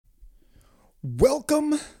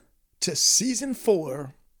Welcome to season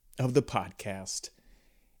 4 of the podcast,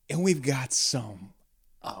 and we've got some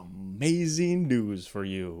amazing news for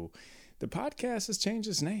you. The podcast has changed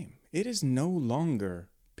its name. It is no longer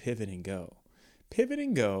Pivot and Go. Pivot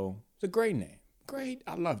and Go is a great name. Great.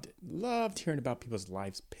 I loved it. Loved hearing about people's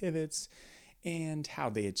lives pivots and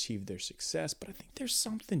how they achieve their success. But I think there's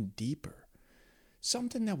something deeper,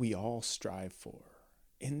 something that we all strive for.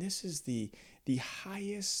 And this is the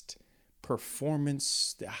highest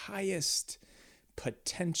performance, the highest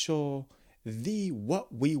potential,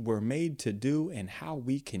 what we were made to do and how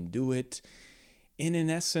we can do it. And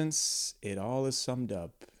in essence, it all is summed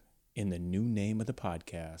up in the new name of the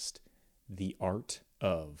podcast, The Art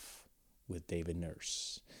of with David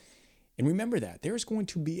Nurse. And remember that there's going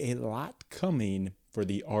to be a lot coming for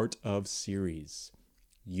the Art of series,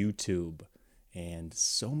 YouTube, and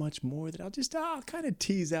so much more that I'll kind of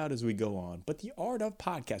tease out as we go on. But the Art of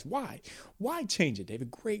podcast, why? Why change it, David?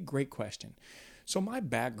 Great question. So my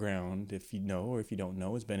background, if you know or if you don't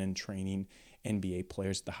know, has been in training NBA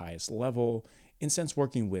players at the highest level, and since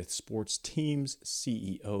working with sports teams,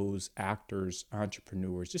 CEOs, actors,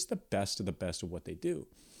 entrepreneurs, just the best of what they do.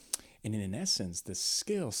 And in essence, the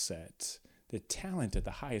skill set, the talent at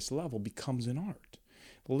the highest level becomes an art.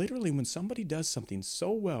 Literally, when somebody does something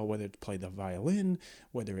so well, whether it's play the violin,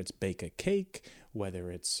 whether it's bake a cake,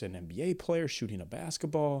 whether it's an NBA player shooting a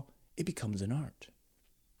basketball, it becomes an art.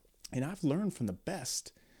 And I've learned from the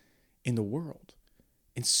best in the world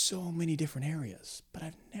in so many different areas, but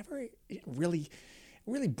I've never really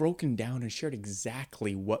broken down and shared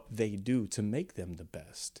exactly what they do to make them the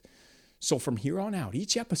best. So from here on out,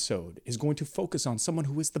 each episode is going to focus on someone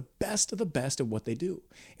who is the best of the best at what they do,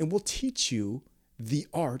 and will teach you the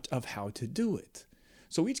art of how to do it.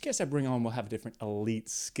 So each guest I bring on will have a different elite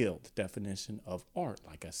skill, the definition of art,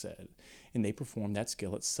 like I said. And they perform that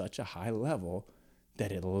skill at such a high level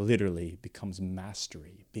that it literally becomes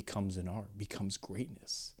mastery, becomes an art, becomes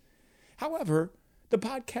greatness. However, the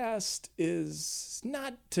podcast is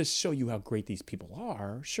not to show you how great these people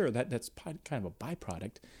are. Sure, that's kind of a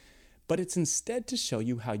byproduct. But it's instead to show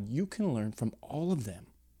you how you can learn from all of them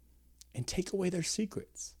and take away their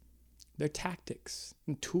secrets, their tactics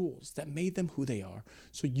and tools that made them who they are,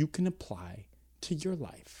 so you can apply to your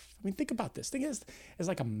life. I mean, think about this. Think of it as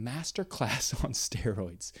like a master class on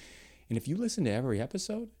steroids. And if you listen to every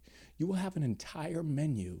episode, you will have an entire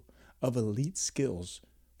menu of elite skills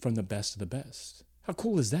from the best of the best. How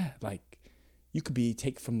cool is that? Like, you could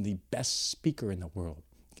take from the best speaker in the world.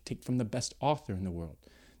 You could take from the best author in the world,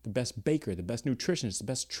 the best baker, the best nutritionist, the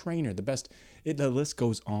best trainer, the list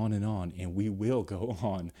goes on, and we will go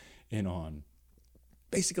on and on.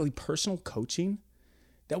 Basically, personal coaching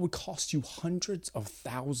that would cost you hundreds of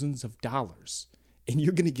thousands of dollars. And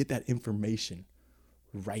you're going to get that information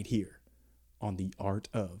right here on The Art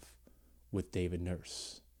of with David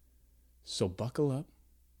Nurse. So buckle up,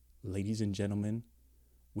 ladies and gentlemen.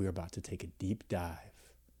 We're about to take a deep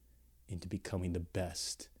dive into becoming the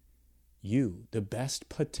best you, the best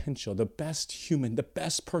potential, the best human, the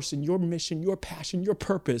best person, your mission, your passion, your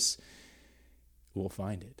purpose. We'll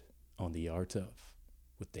find it on The Art of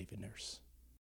with David Nurse.